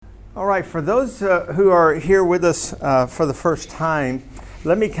All right, for those who are here with us for the first time,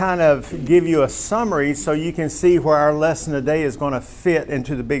 let me kind of give you a summary so you can see where our lesson today is going to fit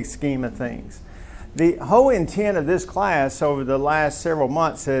into the big scheme of things. The whole intent of this class over the last several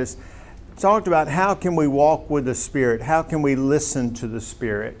months has talked about how can we walk with the Spirit, how can we listen to the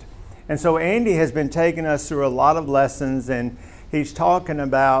Spirit. And so Andy has been taking us through a lot of lessons, and he's talking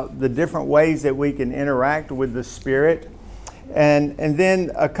about the different ways that we can interact with the Spirit. And then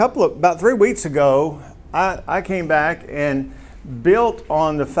about 3 weeks ago, I came back and built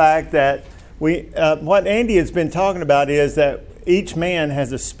on the fact that what Andy has been talking about is that each man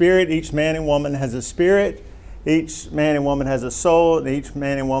has a spirit, each man and woman has a spirit, each man and woman has a soul, and each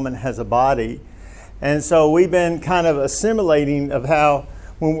man and woman has a body. And so we've been kind of assimilating of how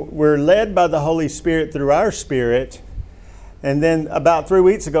when we're led by the Holy Spirit through our spirit. And then about 3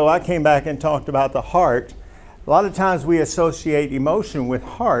 weeks ago, I came back and talked about the heart. A lot of times we associate emotion with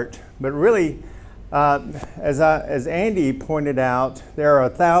heart, but really, as Andy pointed out, there are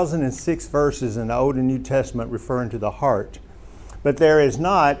 1,006 verses in the Old and New Testament referring to the heart. But there is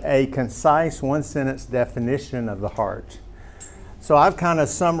not a concise one-sentence definition of the heart. So I've kind of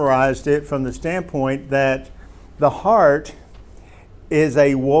summarized it from the standpoint that the heart is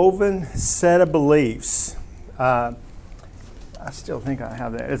a woven set of beliefs. I still think I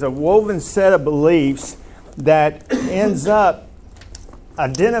have that. It's a woven set of beliefs that ends up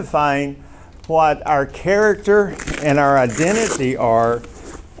identifying what our character and our identity are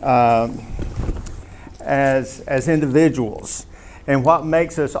as individuals, and what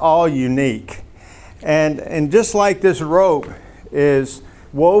makes us all unique. And just like this rope is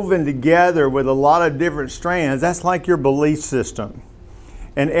woven together with a lot of different strands, that's like your belief system.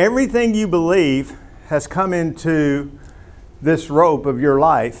 And everything you believe has come into this rope of your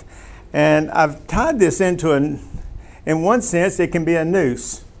life. And I've tied this into in one sense, it can be a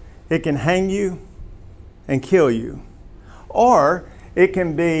noose. It can hang you and kill you. Or it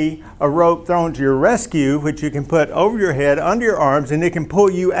can be a rope thrown to your rescue, which you can put over your head, under your arms, and it can pull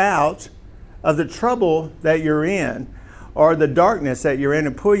you out of the trouble that you're in, or the darkness that you're in,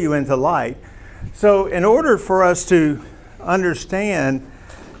 and pull you into light. So in order for us to understand,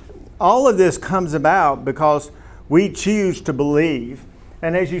 all of this comes about because we choose to believe.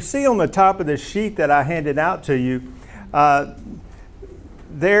 And as you see on the top of the sheet that I handed out to you,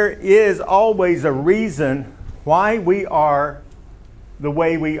 there is always a reason why we are the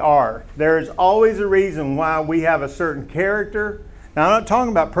way we are. There is always a reason why we have a certain character. Now, I'm not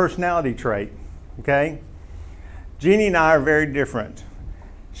talking about personality trait, okay? Jeannie and I are very different.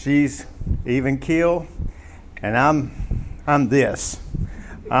 She's even keel, and I'm this.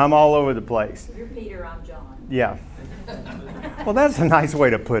 I'm all over the place. You're Peter, I'm John. Yeah. Well, that's a nice way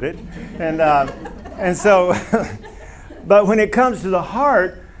to put it. And so, but when it comes to the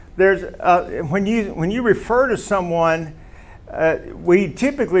heart, there's when you refer to someone, we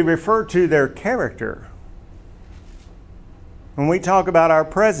typically refer to their character. When we talk about our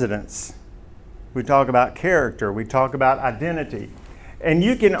presidents, we talk about character, we talk about identity. And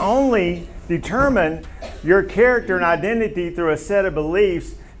you can only determine your character and identity through a set of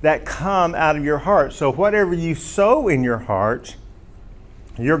beliefs that come out of your heart. So whatever you sow in your heart,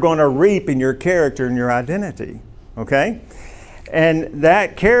 you're going to reap in your character and your identity. Okay? And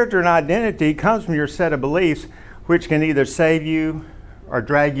that character and identity comes from your set of beliefs, which can either save you or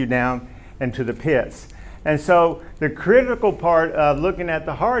drag you down into the pits. And so the critical part of looking at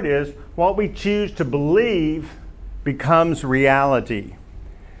the heart is what we choose to believe becomes reality.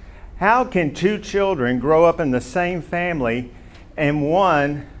 How can two children grow up in the same family and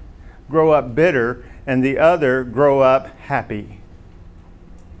one grow up bitter and the other grow up happy?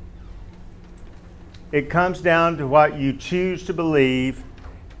 It comes down to what you choose to believe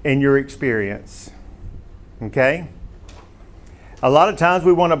in your experience. Okay? A lot of times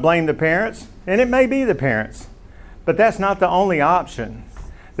we want to blame the parents, and it may be the parents, but that's not the only option.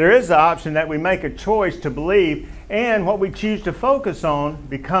 There is the option that we make a choice to believe, and what we choose to focus on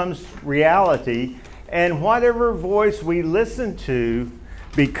becomes reality, and whatever voice we listen to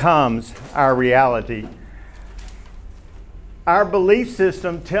becomes our reality. Our belief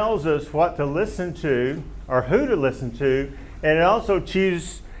system tells us what to listen to or who to listen to, and it also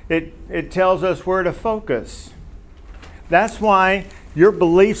it tells us where to focus. That's why your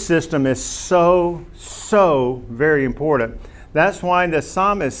belief system is so very important. That's why the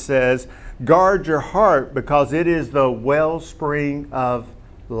psalmist says, guard your heart because it is the wellspring of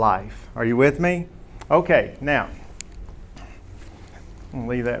life. Are you with me? Okay, now, I'm going to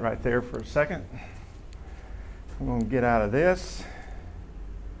leave that right there for a second. I'm going to get out of this.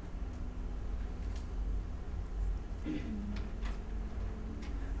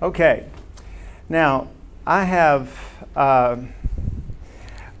 Okay. Now, I have,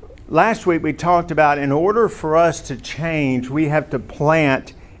 last week we talked about in order for us to change, we have to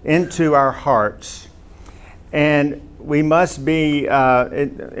plant into our hearts. And we must be,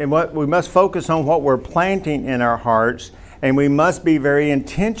 we must focus on what we're planting in our hearts, and we must be very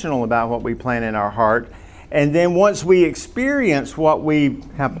intentional about what we plant in our heart. And then once we experience what we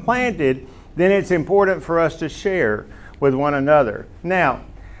have planted, then it's important for us to share with one another. Now,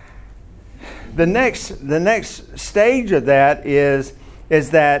 the next stage of that is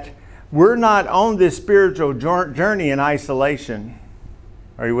that we're not on this spiritual journey in isolation.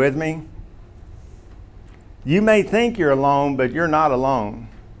 Are you with me? You may think you're alone, but you're not alone.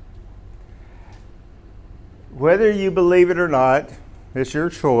 Whether you believe it or not, it's your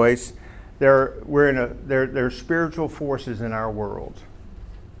choice. There are spiritual forces in our world.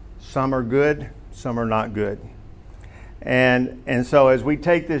 Some are good, some are not good. And so as we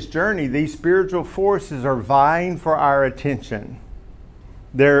take this journey, these spiritual forces are vying for our attention.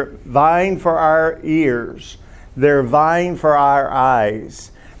 They're vying for our ears. They're vying for our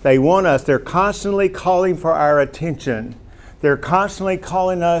eyes. They want us. They're constantly calling for our attention. They're constantly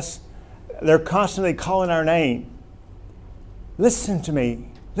calling us. They're constantly calling our name. Listen to me.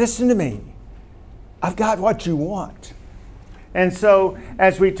 Listen to me. I've got what you want. And so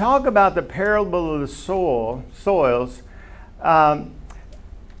as we talk about the parable of the soils, I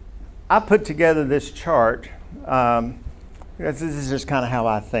put together this chart. This is just kind of how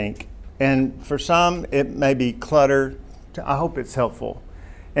I think. And for some, it may be clutter. I hope it's helpful.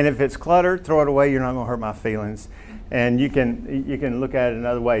 And if it's clutter, throw it away. You're not going to hurt my feelings. And you can look at it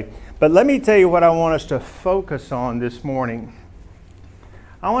another way. But let me tell you what I want us to focus on this morning.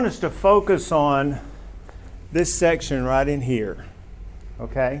 I want us to focus on this section right in here.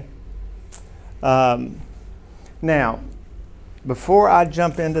 Okay? Now, before I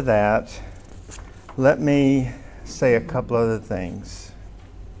jump into that, let me say a couple other things.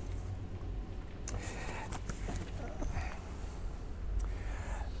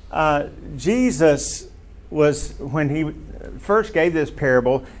 Jesus was, when he first gave this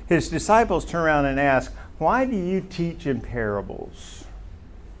parable, his disciples turned around and asked, "Why do you teach in parables?"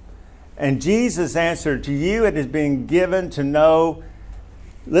 And Jesus answered, "To you it has been given to know,"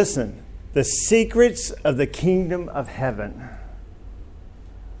 listen, "the secrets of the kingdom of heaven."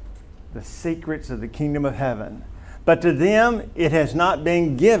 The secrets of the kingdom of heaven. "But to them it has not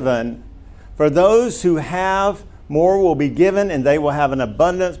been given. For those who have, more will be given, and they will have an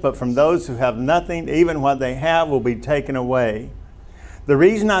abundance. But from those who have nothing, even what they have will be taken away. The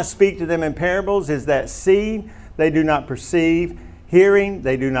reason I speak to them in parables is that seeing they do not perceive, hearing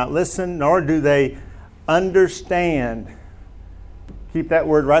they do not listen, nor do they understand." Keep that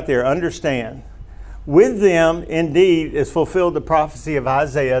word right there, understand. "With them, indeed, is fulfilled the prophecy of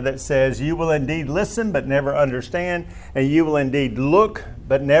Isaiah that says, you will indeed listen, but never understand, and you will indeed look,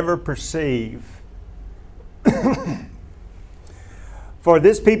 but never perceive. For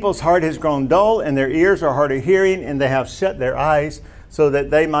this people's heart has grown dull, and their ears are hard of hearing, and they have shut their eyes, so that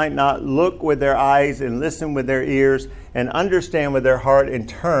they might not look with their eyes, and listen with their ears, and understand with their heart, and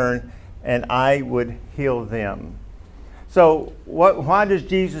turn, and I would heal them." So, why does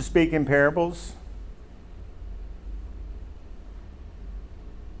Jesus speak in parables?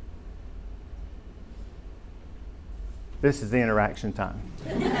 This is the interaction time.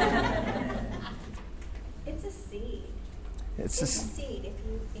 It's a seed. It's a seed. If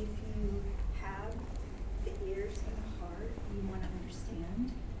you have the ears and the heart, you want to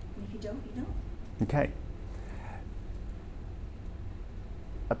understand. And if you don't, you don't. Okay.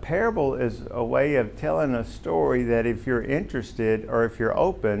 A parable is a way of telling a story that if you're interested or if you're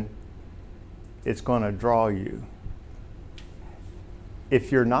open, it's going to draw you.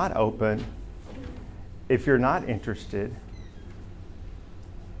 If you're not open, if you're not interested,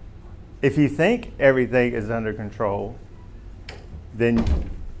 if you think everything is under control, then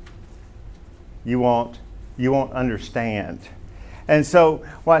you won't understand. And so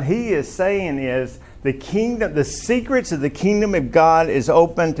what he is saying is the kingdom, the secrets of the kingdom of God is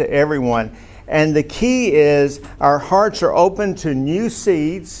open to everyone. And the key is our hearts are open to new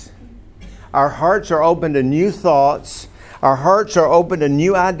seeds. Our hearts are open to new thoughts. Our hearts are open to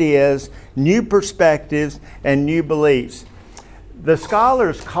new ideas, new perspectives, and new beliefs. The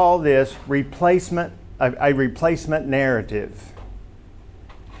scholars call this a replacement narrative.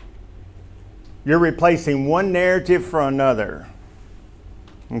 You're replacing one narrative for another.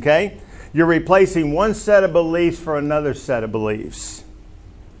 Okay? You're replacing one set of beliefs for another set of beliefs.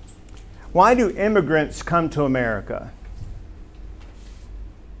 Why do immigrants come to America?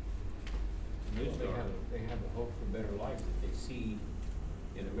 They have a hope for a better life that they see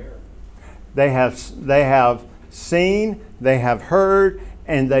in They have seen, they have heard,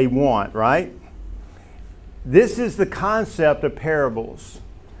 and they want, right? This is the concept of parables.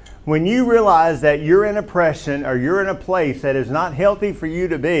 When you realize that you're in oppression or you're in a place that is not healthy for you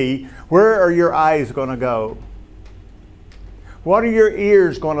to be, where are your eyes going to go? What are your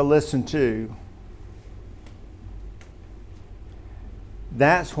ears going to listen to?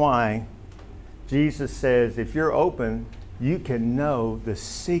 That's why Jesus says, if you're open, you can know the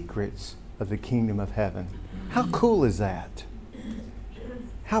secrets of the kingdom of heaven. How cool is that?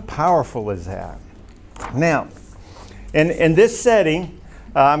 How powerful is that? Now, in this setting,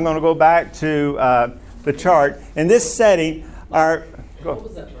 I'm going to go back to the chart. In this setting, what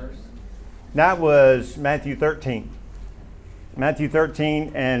was that verse? That was Matthew 13. Matthew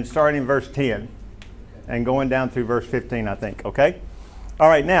 13 and starting verse 10 and going down through verse 15, I think. Okay? All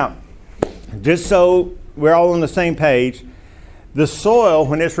right, now, just so we're all on the same page, the soil,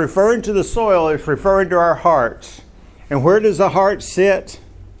 when it's referring to the soil, it's referring to our hearts. And where does the heart sit?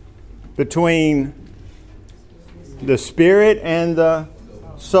 Between the spirit and the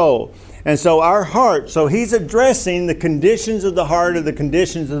soul. And so our heart, so he's addressing the conditions of the heart or the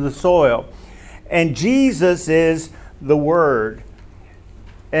conditions of the soil. And Jesus is the Word.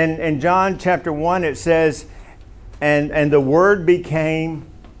 And in John chapter 1 it says, and the Word became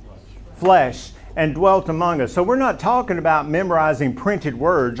flesh and dwelt among us. So we're not talking about memorizing printed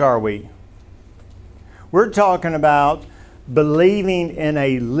words, are we? We're talking about believing in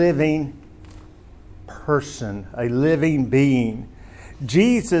a living person, a living being.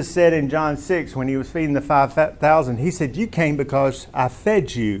 Jesus said in John 6, when he was feeding the 5,000, he said, you came because I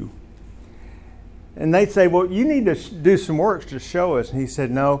fed you. And they say, well, you need to do some works to show us. And he said,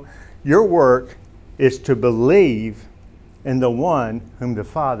 no, your work is to believe in the one whom the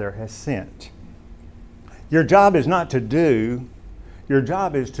Father has sent. Your job is not to do, your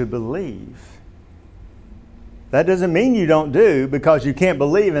job is to believe. That doesn't mean you don't do, because you can't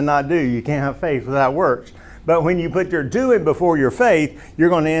believe and not do. You can't have faith without works. But when you put your doing before your faith, you're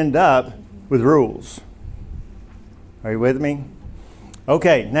going to end up with rules. Are you with me?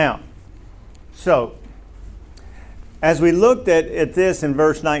 Okay, now, so as we looked at this in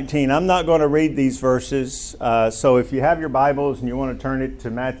verse 19, I'm not going to read these verses. So if you have your Bibles and you want to turn it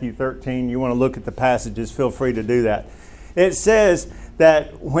to Matthew 13, you want to look at the passages, feel free to do that. It says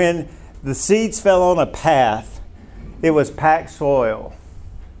that when the seeds fell on a path, it was packed soil.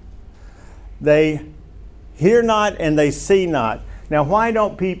 They hear not and they see not. Now, why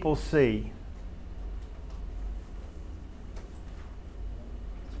don't people see?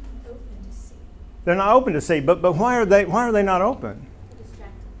 Open to see. They're not open to see, but why are they not open? They're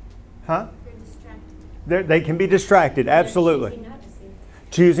distracted. Huh? They're distracted. They can be distracted, absolutely. Choosing not to see.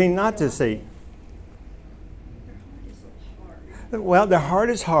 Choosing not to see. Their heart is hard. Well, their heart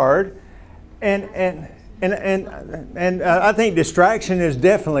is hard, and I think distraction is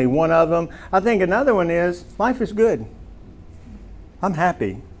definitely one of them. I think another one is life is good. I'm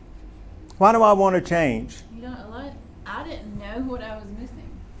happy. Why do I want to change? You know what? I didn't know what I was missing.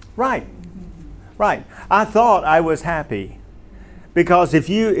 Right. Right. I thought I was happy. Because if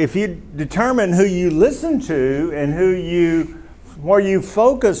you determine who you listen to and where you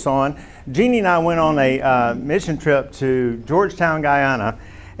focus on, Jeannie and I went on a mission trip to Georgetown, Guyana,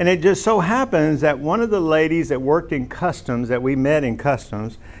 and it just so happens that one of the ladies that worked in customs, that we met in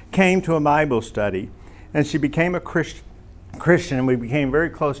customs, came to a Bible study, and she became a Christian, and we became very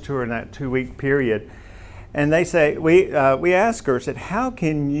close to her in that 2-week period. And they say, we asked her, said, how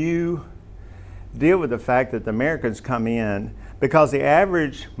can you deal with the fact that the Americans come in, because the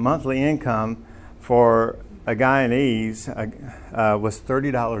average monthly income for a Guyanese was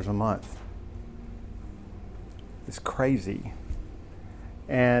 $30 a month. It's crazy.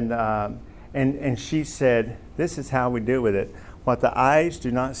 And she said, this is how we deal with it. What the eyes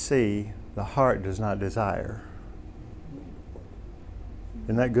do not see, the heart does not desire.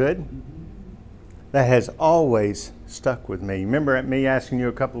 Isn't that good? That has always stuck with me. Remember me asking you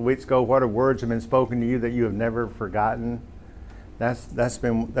a couple of weeks ago, what are words have been spoken to you that you have never forgotten?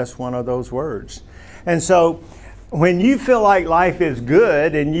 That's one of those words. And so when you feel like life is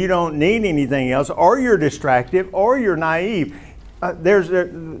good and you don't need anything else, or you're distracted, or you're naive,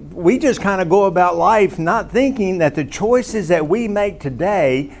 we just kind of go about life not thinking that the choices that we make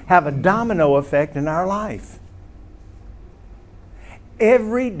today have a domino effect in our life.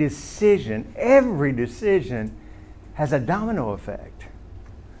 Every decision has a domino effect.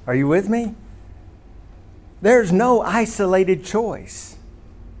 Are you with me? There's no isolated choice.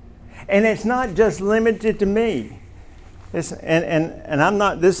 And it's not just limited to me. And I'm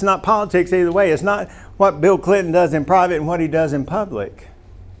not, this is not politics either way. It's not what Bill Clinton does in private and what he does in public.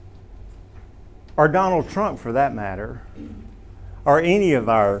 or Donald Trump for that matter, or any of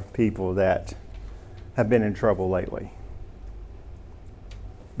our people that have been in trouble lately.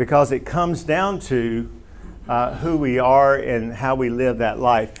 Because it comes down to who we are and how we live that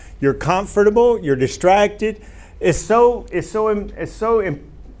life. You're comfortable, you're distracted. It's so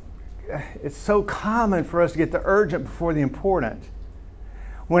common for us to get the urgent before the important.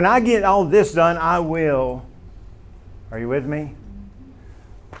 When I get all this done, I will. Are you with me?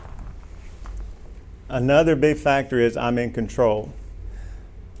 Another big factor is I'm in control.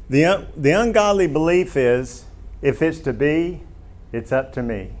 The ungodly belief is, if it's to be, it's up to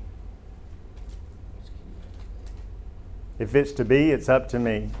me. If it's to be, it's up to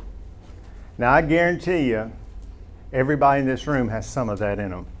me. Now, I guarantee you, everybody in this room has some of that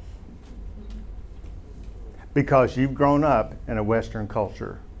in them. Because you've grown up in a Western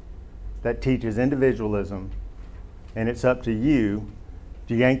culture that teaches individualism, and it's up to you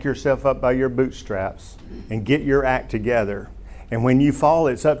to yank yourself up by your bootstraps and get your act together. And when you fall,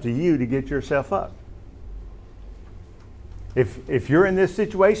 it's up to you to get yourself up. If you're in this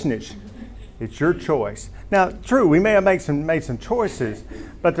situation, it's your choice. Now, true, we may have made some choices,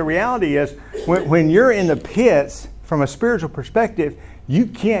 but the reality is, when you're in the pits, from a spiritual perspective, you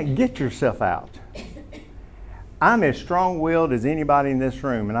can't get yourself out. I'm as strong-willed as anybody in this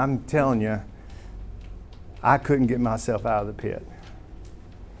room, and I'm telling you, I couldn't get myself out of the pit.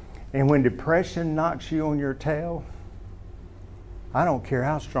 And when depression knocks you on your tail, I don't care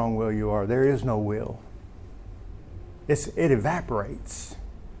how strong-willed you are, there is no will. It evaporates.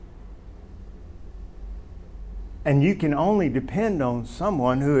 And you can only depend on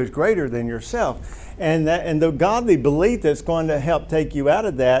someone who is greater than yourself. And the godly belief that's going to help take you out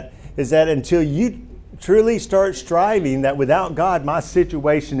of that is that until you truly start striving that without God my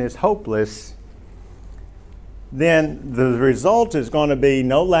situation is hopeless, then the result is going to be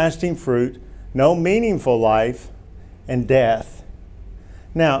no lasting fruit, no meaningful life, and death.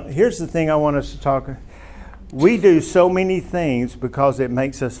 Now, here's the thing I want us to talk about. We do so many things because it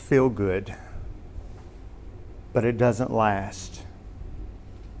makes us feel good, but it doesn't last.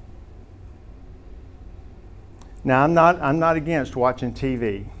 Now, I'm not against watching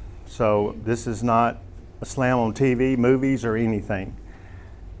TV, so this is not a slam on TV, movies, or anything.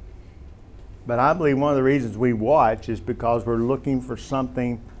 But I believe one of the reasons we watch is because we're looking for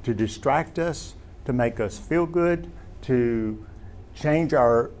something to distract us, to make us feel good, to change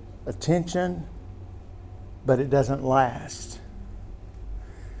our attention, but it doesn't last.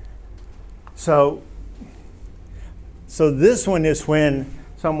 So this one is when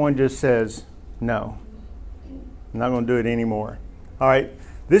someone just says, no, I'm not going to do it anymore. All right,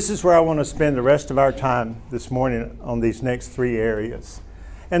 this is where I want to spend the rest of our time this morning on these next three areas.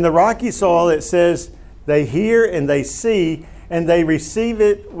 And the rocky soil, it says, they hear and they see and they receive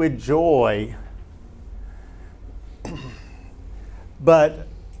it with joy. But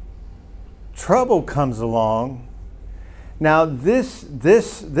trouble comes along. Now this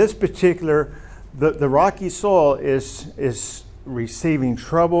particular, the rocky soil is receiving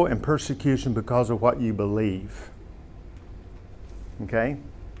trouble and persecution because of what you believe. Okay?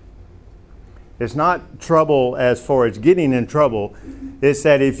 It's not trouble as far as getting in trouble. It's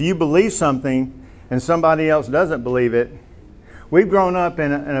that if you believe something and somebody else doesn't believe it, we've grown up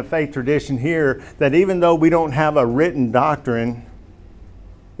in a faith tradition here that even though we don't have a written doctrine,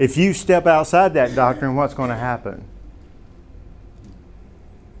 if you step outside that doctrine, what's going to happen?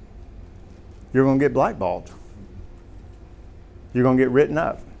 You're going to get blackballed. You're going to get written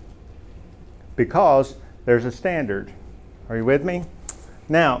up. Because there's a standard. Are you with me?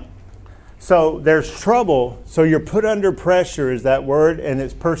 Now, so there's trouble. So you're put under pressure is that word, and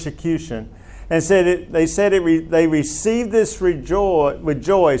it's persecution. And they received this with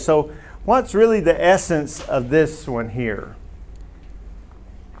joy. So what's really the essence of this one here?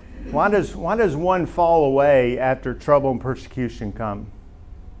 Why does one fall away after trouble and persecution come?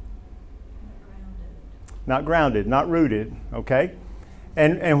 Not grounded, not rooted, okay?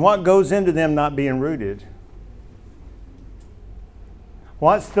 And what goes into them not being rooted?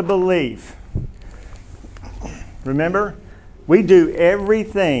 What's the belief? Remember, we do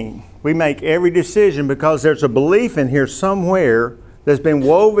everything, we make every decision because there's a belief in here somewhere that's been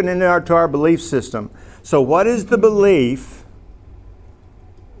woven into our belief system. So what is the belief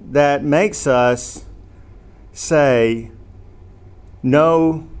that makes us say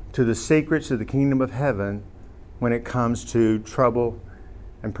no to the secrets of the kingdom of heaven when it comes to trouble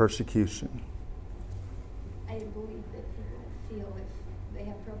and persecution? I believe that people feel if they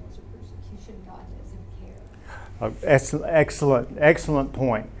have troubles or persecution, God doesn't care. Excellent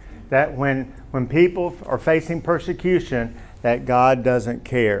point. That when people are facing persecution, that God doesn't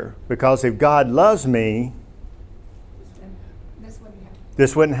care. Because if God loves me,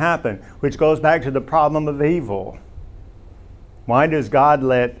 this wouldn't happen, which goes back to the problem of evil. Why does God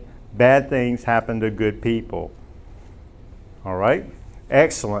let bad things happen to good people? All right?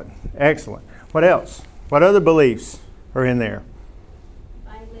 Excellent. Excellent. What else? What other beliefs are in there?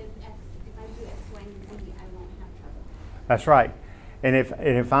 If I do X, Y, and Z, I won't have trouble. That's right. And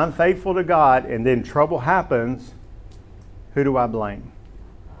if I'm faithful to God and then trouble happens, who do I blame?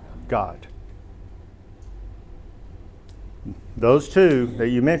 God. Those two that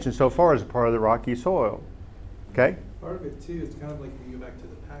you mentioned so far is a part of the rocky soil. Okay? Part of it too is kind of like when you go back to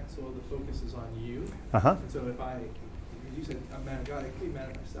the pack soil, the focus is on you. Uh-huh. And so if you said, I'm mad at God, I could be mad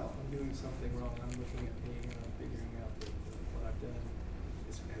at myself. I'm doing something wrong. I'm looking at me and I'm figuring out that what I've done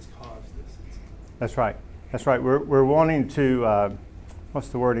has caused this. That's right. That's right. We're wanting to, what's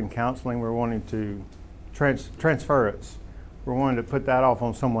the word in counseling? We're wanting to transference. We're wanting to put that off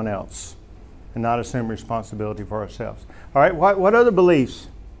on someone else and not assume responsibility for ourselves. All right, what other beliefs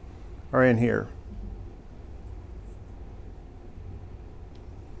are in here?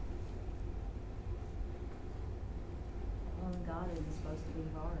 Following God isn't supposed to be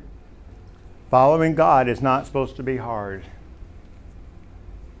hard. Following God is not supposed to be hard.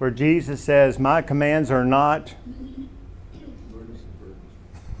 Where Jesus says, my commands are not...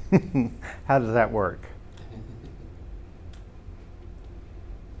 How does that work?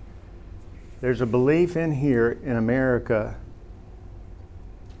 There's a belief in here in America,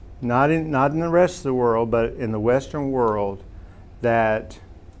 not in the rest of the world, but in the Western world, that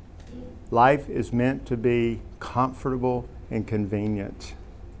life is meant to be comfortable and convenient.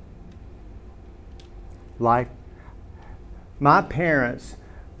 My parents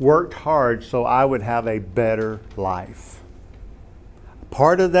worked hard so I would have a better life.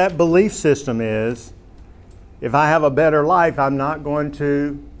 Part of that belief system is, if I have a better life, I'm not going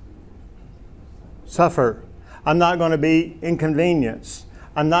to suffer. I'm not going to be inconvenienced.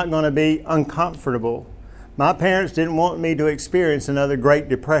 I'm not going to be uncomfortable. My parents didn't want me to experience another Great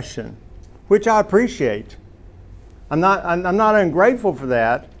Depression, which I appreciate. I'm not ungrateful for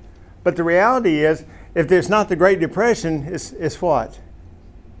that, but the reality is, if there's not the Great Depression, it's what?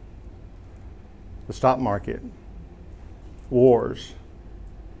 The stock market, wars,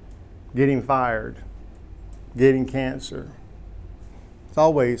 getting fired, getting cancer. It's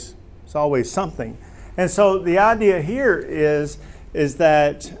always something. And so the idea here is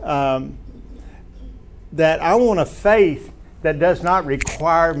that that I want a faith that does not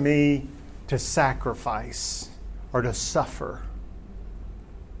require me to sacrifice or to suffer.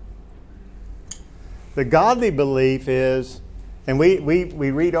 The godly belief is, and we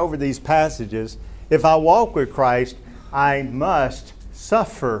read over these passages, if I walk with Christ, I must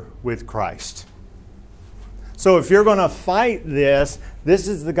suffer with Christ. So if you're going to fight this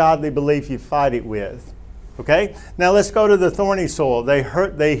is the godly belief you fight it with. Okay? Now let's go to the thorny soil. They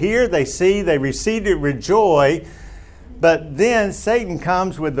hear, they see, they receive it with joy, but then Satan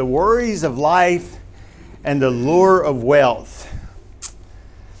comes with the worries of life and the lure of wealth.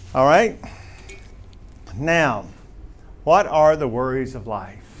 All right? Now, what are the worries of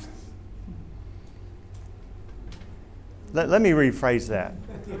life? Let me rephrase that.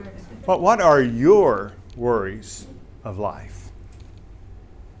 What are your worries of life?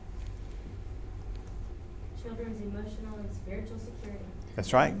 Children's emotional and spiritual security.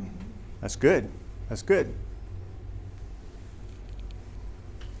 That's right. That's good. That's good.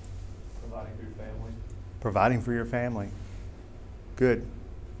 Providing for your family. Providing for your family. Good.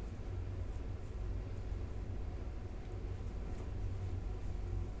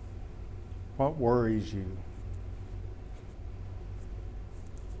 What worries you?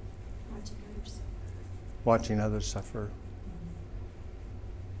 Watching others suffer.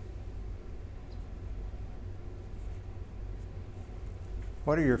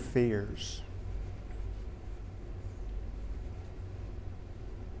 What are your fears?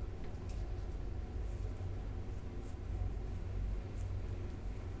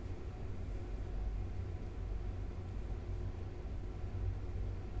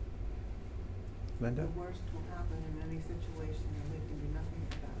 Linda? The worst will happen in any situation and we can do nothing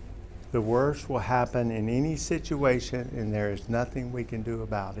about it. The worst will happen in any situation and there is nothing we can do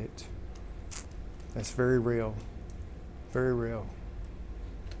about it. That's very real. Very real.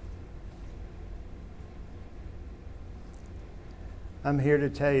 I'm here to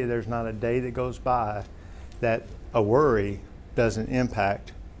tell you there's not a day that goes by that a worry doesn't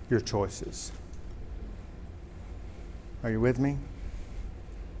impact your choices. Are you with me?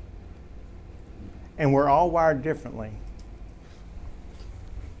 And we're all wired differently.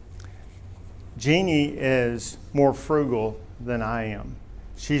 Jeannie is more frugal than I am.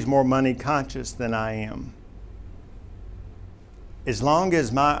 She's more money conscious than I am. As long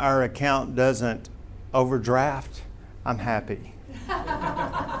as our account doesn't overdraft, I'm happy.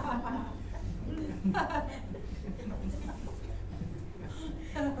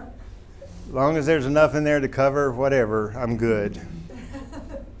 As long as there's enough in there to cover whatever, I'm good.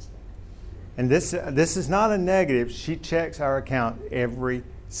 And this is not a negative. She checks our account every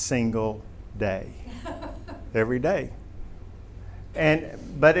single day. Every day.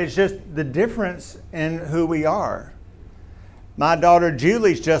 But it's just the difference in who we are. My daughter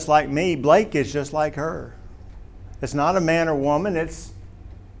Julie's just like me. Blake is just like her. It's not a man or woman. It's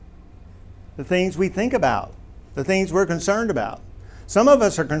the things we think about, the things we're concerned about. Some of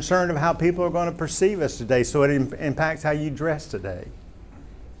us are concerned of how people are going to perceive us today, so it impacts how you dress today.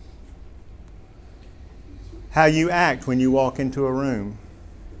 How you act when you walk into a room.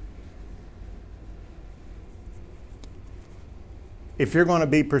 If you're going to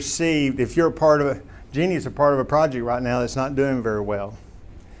be perceived, if you're a part of Jeannie's a part of a project right now that's not doing very well.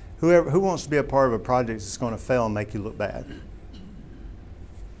 Who wants to be a part of a project that's going to fail and make you look bad?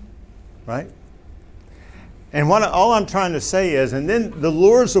 Right? And all I'm trying to say is, and then the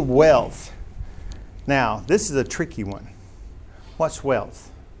lures of wealth. Now, this is a tricky one. What's wealth?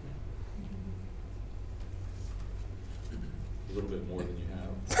 A little bit more than you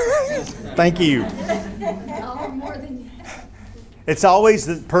have. Thank you. Oh, more than you. It's always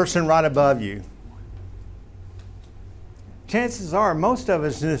the person right above you. Chances are most of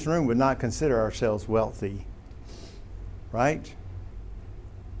us in this room would not consider ourselves wealthy. Right?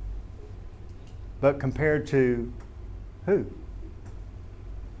 But compared to who?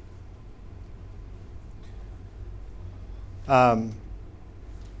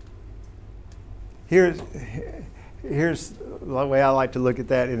 Here's the way I like to look at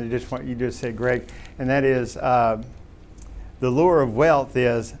that, and just what you just said, Greg, and that is the lure of wealth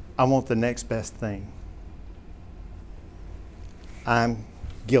is I want the next best thing. I'm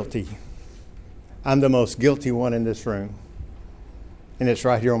guilty. I'm the most guilty one in this room, and it's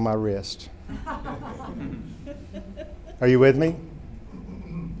right here on my wrist. Are you with me?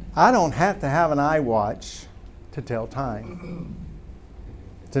 I don't have to have an iWatch to tell time,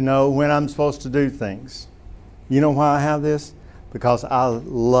 to know when I'm supposed to do things. You know why I have this? Because I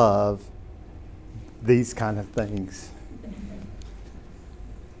love these kind of things.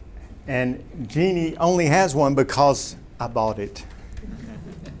 And Jeannie only has one because I bought it.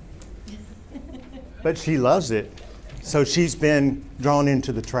 But she loves it. So she's been drawn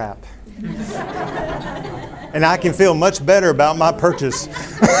into the trap. And I can feel much better about my purchase.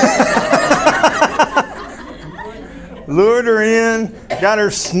 Lured her in, got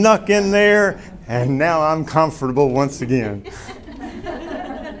her snuck in there, and now I'm comfortable once again.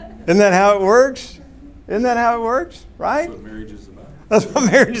 Isn't that how it works? Isn't that how it works? Right? That's what marriage is about. That's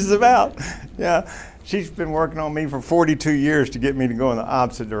what marriage is about. Yeah. She's been working on me for 42 years to get me to go in the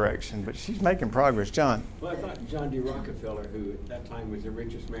opposite direction, but she's making progress. John? Well, I thought John D. Rockefeller, who at that time was the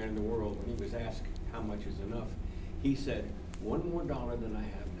richest man in the world, when he was asked how much is enough, he said, $1 more than I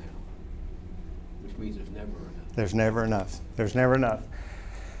have now, which means there's never enough. There's never enough. There's never enough.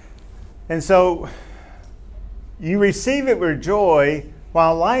 And so you receive it with joy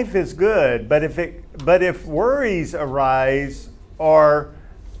while life is good, but if worries arise, or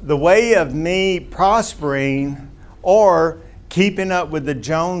the way of me prospering or keeping up with the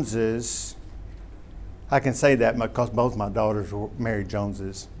Joneses, I can say that because both my daughters were married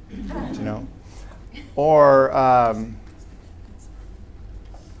Joneses, you know, or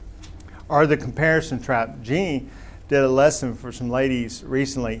the comparison trap. Jeannie did a lesson for some ladies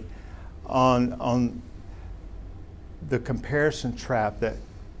recently on the comparison trap that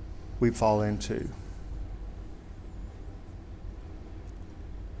we fall into.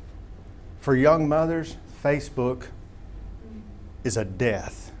 For young mothers, Facebook is a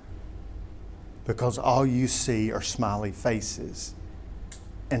death because all you see are smiley faces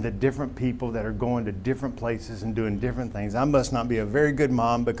and the different people that are going to different places and doing different things. I must not be a very good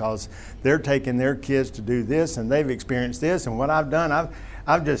mom because they're taking their kids to do this and they've experienced this, and what I've done,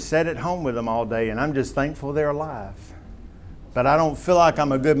 I've just sat at home with them all day, and I'm just thankful they're alive. But I don't feel like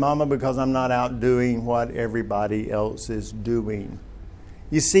I'm a good mama because I'm not out doing what everybody else is doing.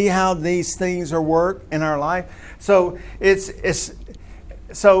 You see how these things are work in our life? So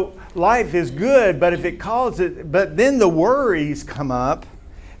so life is good, but if it but then the worries come up,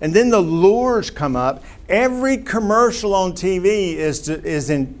 and then the lures come up. Every commercial on TV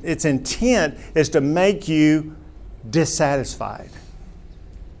its intent is to make you dissatisfied.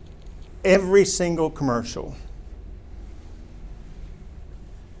 Every single commercial.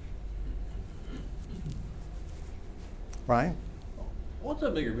 Right? What's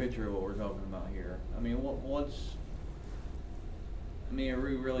the bigger picture of what we're talking about here? I mean, are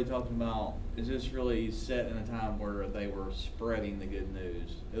we really talking about, is this really set in a time where they were spreading the good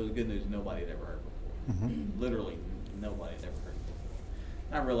news? It was good news nobody had ever heard before. Mm-hmm. Literally, nobody had ever heard before.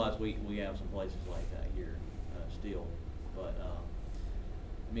 And I realize we have some places like that here still, but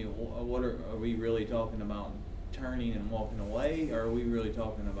I mean, what are we really talking about? Turning and walking away, or are we really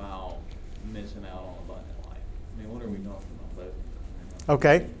talking about missing out on abundant life? I mean, what are we talking about? Both.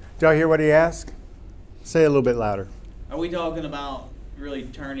 Okay. Did y'all hear what he asked? Say it a little bit louder. Are we talking about really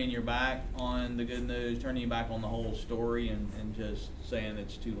turning your back on the good news, turning your back on the whole story, and just saying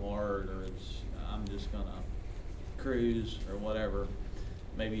it's too hard, or I'm just gonna cruise or whatever,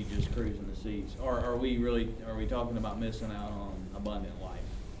 maybe just cruising the seats, or are we talking about missing out on abundant life?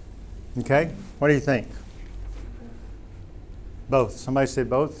 Okay. What do you think? Both. Somebody said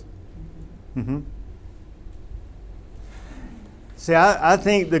both? Mm-hmm. See, I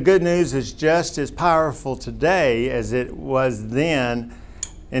think the good news is just as powerful today as it was then.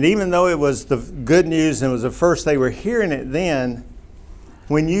 And even though it was the good news and it was the first they were hearing it then,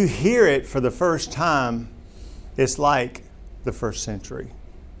 when you hear it for the first time, it's like the first century.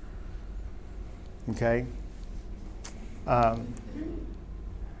 Okay?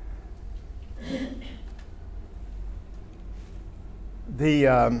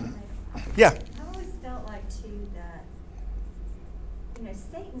 Yeah. I always felt like, too, that,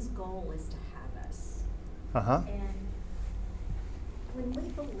 Satan's goal is to have us. Uh-huh. And when we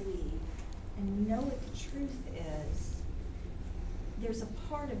believe and know what the truth is, there's a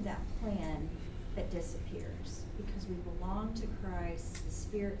part of that plan that disappears because we belong to Christ, the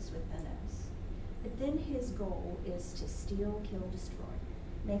Spirit's within us. But then his goal is to steal, kill, destroy,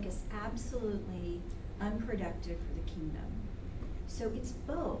 make us absolutely unproductive for the kingdom. So it's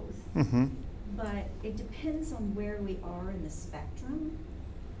both, Mm-hmm. but it depends on where we are in the spectrum.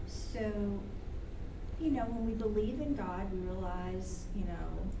 So, when we believe in God, we realize,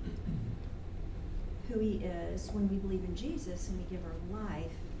 who he is. When we believe in Jesus and we give our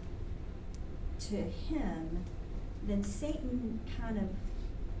life to him, then Satan kind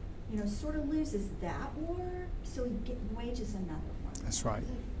of, sort of loses that war, so he wages another one. That's right.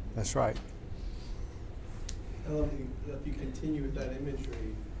 That's right. I love if you continue with that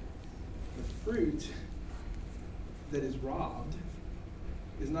imagery, the fruit that is robbed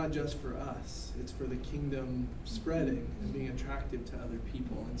is not just for us, it's for the kingdom spreading and being attractive to other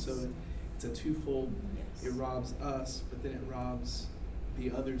people. And so it's a twofold, Yes. it robs us, but then it robs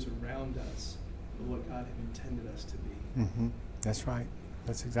the others around us of what God had intended us to be. Mm-hmm. That's right.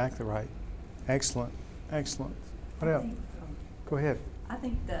 That's exactly right. Excellent. Excellent. What else? Go ahead. I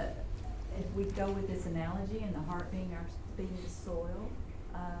think that if we go with this analogy and the heart being the soil,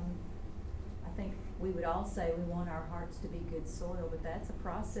 I think we would all say we want our hearts to be good soil, but that's a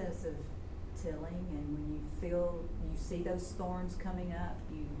process of tilling, and when you see those thorns coming up,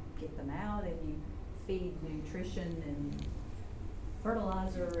 you get them out and you feed nutrition and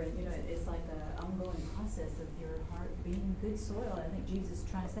fertilizer, and it's like an ongoing process of your heart being good soil. I think Jesus is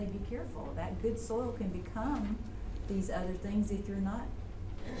trying to say, be careful. That good soil can become these other things if you're not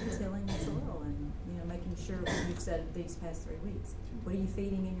tilling the soil and making sure, what you've said these past 3 weeks. What are you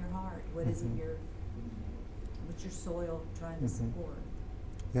feeding in your heart? What is in what's your soil trying to support?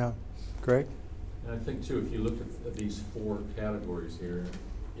 Yeah. Greg? And I think too, if you look at these 4 categories here,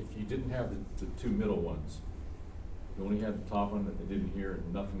 if you didn't have the 2 middle ones, you only had the top one that they didn't hear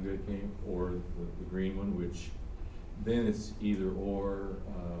and nothing good came, or the green one, which then it's either or,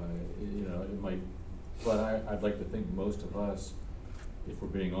 it might, but I'd like to think most of us, if we're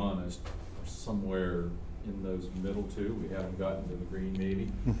being honest, are somewhere in those middle 2. We haven't gotten to the green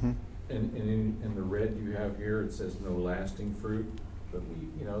maybe. Mm-hmm. And in the red you have here, it says no lasting fruit, but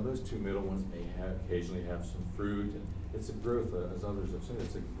those 2 middle ones may occasionally have some fruit, and it's a growth, as others have said,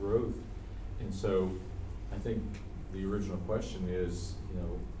 it's a growth. And so I think the original question is,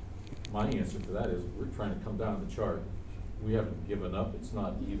 my answer to that is we're trying to come down the chart. We haven't given up. It's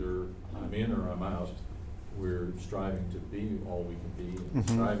not either I'm in or I'm out. We're striving to be all we can be, and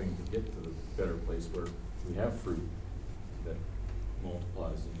striving to get to the better place where we have fruit that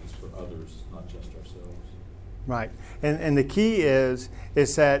multiplies and is for others, not just ourselves. Right. And the key is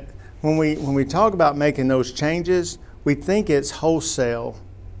that when we talk about making those changes, we think it's wholesale,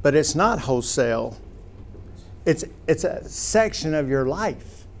 but it's not wholesale. It's a section of your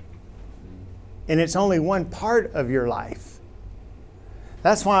life. And it's only one part of your life.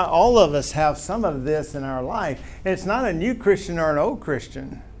 That's why all of us have some of this in our life. It's not a new Christian or an old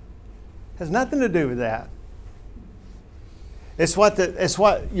Christian. It has nothing to do with that. It's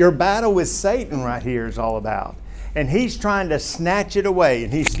what your battle with Satan right here is all about. and he's trying to snatch it away.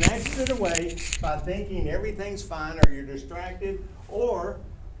 And he snatches it away by thinking everything's fine, or you're distracted, or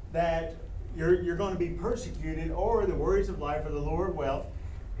that you're going to be persecuted, or the worries of life, or the lure of wealth.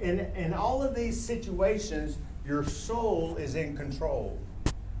 In all of these situations, your soul is in control.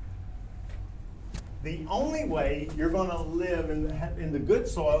 The only way you're going to live in the good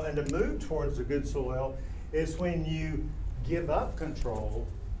soil and to move towards the good soil is when you give up control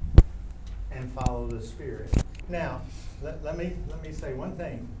and follow the Spirit. Now, let me say one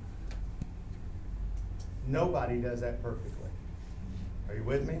thing. Nobody does that perfectly. Are you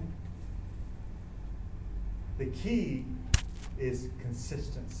with me? The key is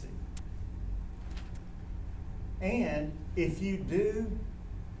consistency. And if you do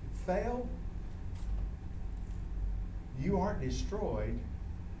fail, you aren't destroyed.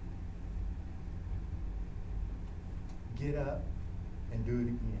 Get up and do it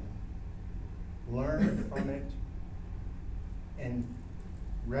again. Learn from it and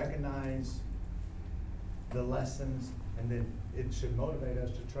recognize the lessons, and then it should motivate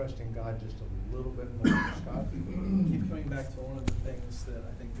us to trust in God just a little bit more. Scott? Keep coming back to one of the things that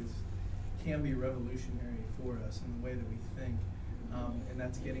I think can be revolutionary for us in the way that we think. And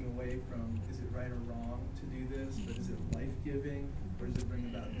that's getting away from, is it right or wrong to do this, but is it life-giving, or does it bring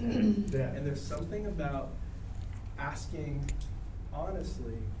about death? Yeah. And there's something about asking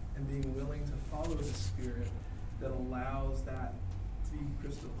honestly and being willing to follow the Spirit that allows that to be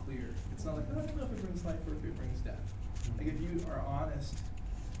crystal clear. It's not like, I don't know if it brings life or if it brings death. Like, if you are honest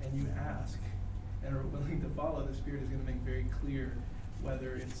and you ask and are willing to follow, the Spirit is going to make very clear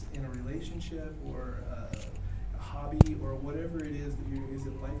whether it's in a relationship or a hobby or whatever it is that is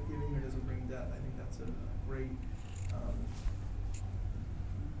it life-giving or does it bring death? I think that's a great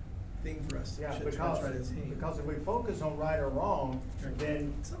thing for us to try to attain. Because if we focus on right or wrong,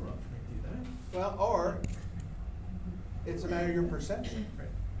 then it's not wrong for me to do that. well, or it's a matter of your perception. Right.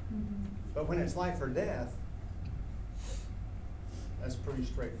 But when it's life or death, that's pretty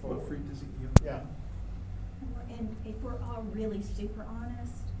straightforward. What fruit does it yield? Yeah. And if we're all really super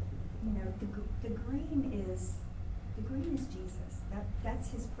honest, you know, the green is Jesus.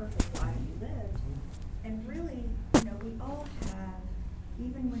 That's his perfect life he lived. And really, you know, we all have,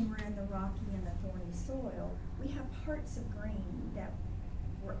 even when we're in the rocky and the thorny soil, we have parts of green that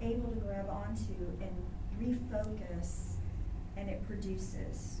we're able to grab onto and refocus, and it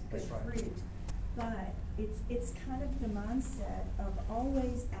produces good That's right. fruit. But it's kind of the mindset of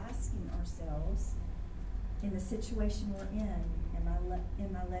always asking ourselves, in the situation we're in, am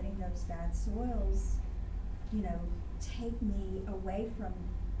I letting those bad soils, you know, take me away from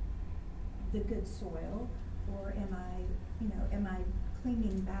the good soil, or am I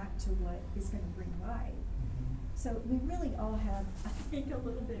clinging back to what is going to bring life? Mm-hmm. So we really all have, I think, a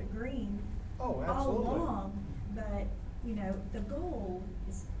little bit of green Oh, all absolutely. along, but you know, the goal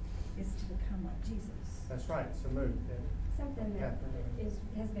is to become like Jesus. That's right. So move. Something that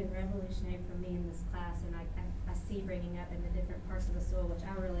has been revolutionary for me in this class, and I see bringing up in the different parts of the soil, which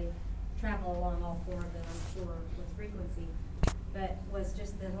I really travel along all four of them, I'm sure, with frequency, but was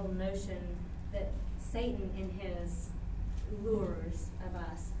just the whole notion that Satan in his lures of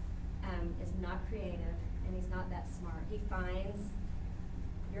us is not creative, and he's not that smart. He finds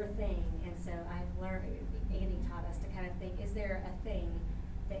your thing, and so I've learned, Andy taught us to kind of think, is there a thing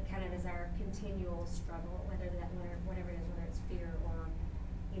that kind of is our continual struggle, whatever it is, whether it's fear or,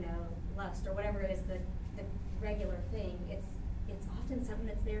 you know, lust or whatever it is, the regular thing. It's often something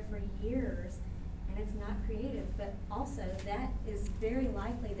that's there for years and it's not creative, but also that is very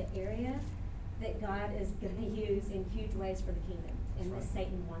likely the area that God is going to use in huge ways for the kingdom, and That's that right.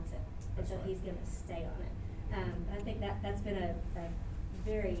 Satan wants it, and That's so right. he's going to stay on it. I think that's been a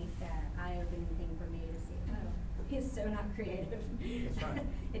very eye-opening thing for me to see. Oh, he's so not creative. That's right.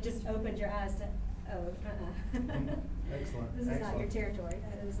 It just opened your eyes to, Excellent. This is not your Excellent. territory.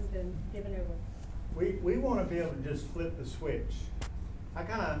 This has been given over. We want to be able to just flip the switch. I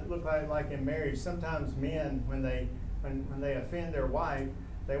kind of look like in marriage, sometimes men, when they offend their wife,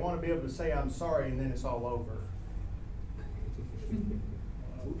 they want to be able to say, I'm sorry, and then it's all over.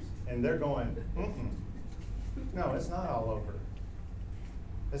 And they're going, mm-mm. No, it's not all over.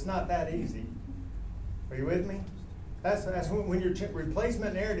 It's not that easy. Are you with me? That's when your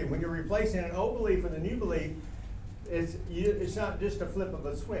replacement narrative, when you're replacing an old belief with a new belief, it's not just a flip of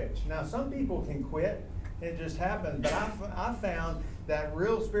a switch. Now, some people can quit. It just happens. But I found that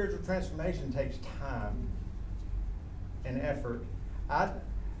real spiritual transformation takes time and effort.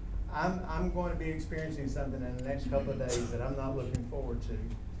 I'm going to be experiencing something in the next couple of days that I'm not looking forward to,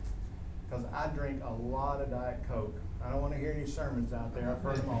 because I drink a lot of Diet Coke. I don't want to hear any sermons out there. I've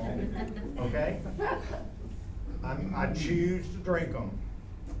heard them all. Okay? I choose to drink them.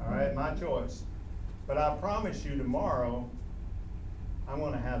 All right, my choice. But I promise you tomorrow, I'm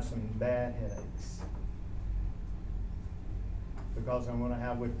going to have some bad headaches. Because I'm going to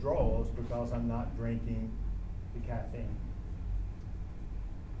have withdrawals because I'm not drinking the caffeine.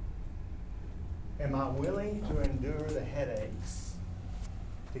 Am I willing to endure the headaches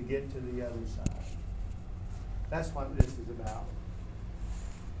to get to the other side? That's what this is about.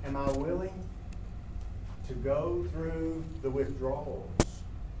 Am I willing to go through the withdrawals?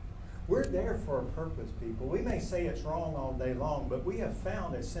 We're there for a purpose, people. We may say it's wrong all day long, but we have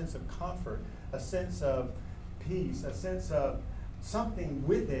found a sense of comfort, a sense of peace, a sense of something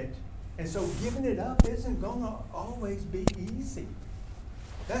with it. And so giving it up isn't going to always be easy.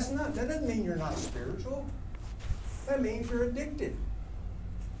 That doesn't mean you're not spiritual. That means you're addicted.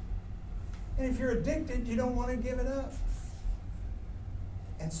 And if you're addicted, you don't want to give it up.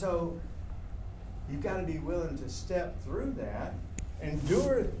 And so you've got to be willing to step through that,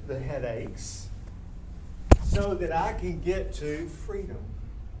 endure the headaches, so that I can get to freedom.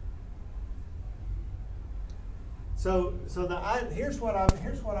 Here's what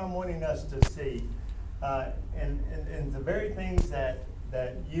I'm wanting us to see, and the very things that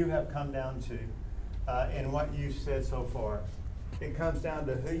you have come down to, and what you've said so far. It comes down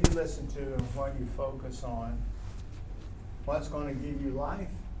to who you listen to and what you focus on. What's going to give you life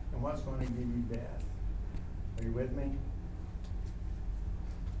and what's going to give you death. Are you with me?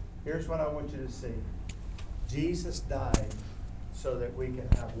 Here's what I want you to see. Jesus died so that we can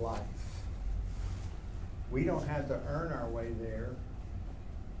have life. We don't have to earn our way there.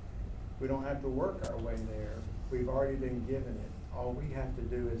 We don't have to work our way there. We've already been given it. All we have to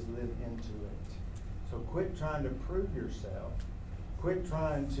do is live into it. So quit trying to prove yourself. Quit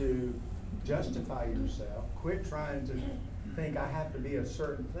trying to justify yourself. Quit trying to think I have to be a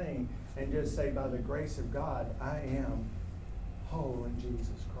certain thing, and just say, by the grace of God, I am whole in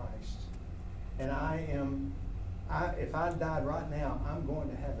Jesus Christ. And if I died right now, I'm going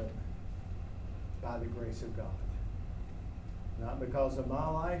to heaven by the grace of God. Not because of my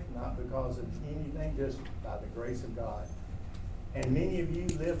life, not because of anything, just by the grace of God. And many of you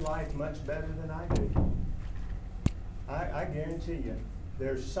live life much better than I do. I guarantee you,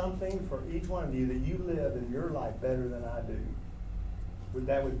 there's something for each one of you that you live in your life better than I do.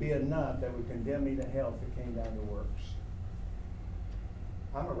 That would be enough that would condemn me to hell if it came down to works.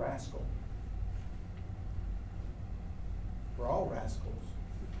 I'm a rascal. We're all rascals.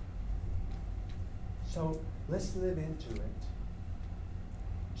 So let's live into it.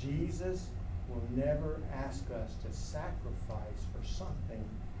 Jesus will never ask us to sacrifice for something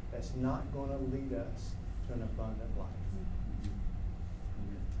that's not going to lead us to an abundant life.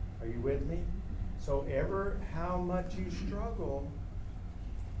 Are you with me? So how much you struggle,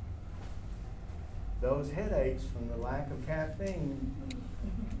 those headaches from the lack of caffeine,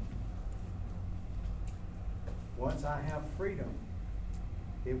 once I have freedom,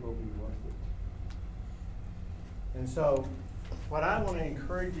 it will be worth it. And so, what I want to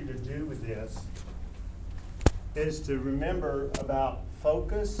encourage you to do with this is to remember about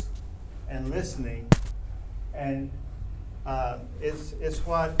focus and listening. And it's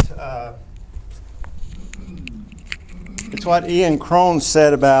what Ian Crone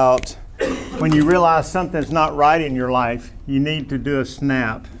said about when you realize something's not right in your life, you need to do a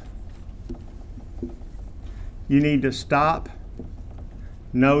snap. You need to stop,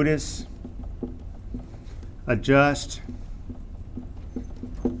 notice, adjust,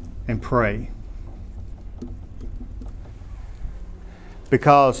 and pray.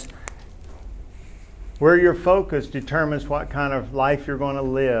 Because where your focus determines what kind of life you're going to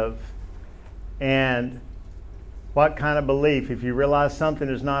live and what kind of belief. If you realize something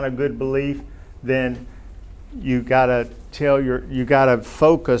is not a good belief, then you gotta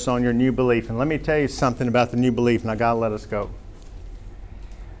focus on your new belief. And let me tell you something about the new belief, and I gotta let us go.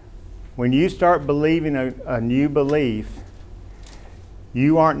 When you start believing a new belief,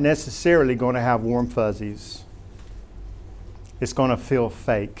 you aren't necessarily going to have warm fuzzies. It's going to feel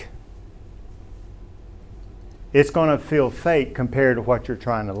fake. It's going to feel fake compared to what you're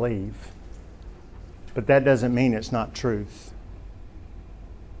trying to leave. But that doesn't mean it's not truth.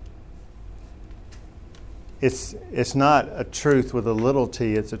 It's not a truth with a little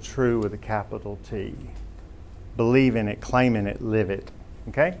t, it's a true with a capital T. Believe in it, claim in it, live it.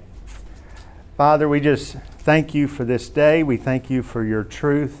 Okay? Father, we just thank you for this day. We thank you for your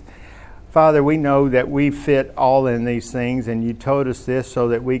truth. Father, we know that we fit all in these things, and you told us this so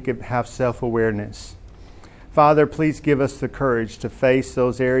that we could have self-awareness. Father, please give us the courage to face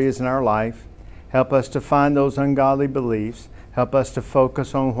those areas in our life. Help us to find those ungodly beliefs. Help us to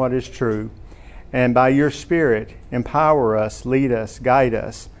focus on what is true. and by your Spirit, empower us, lead us, guide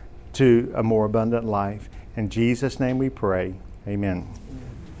us to a more abundant life. In Jesus' name we pray. Amen.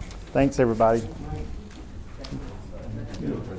 Thanks, everybody.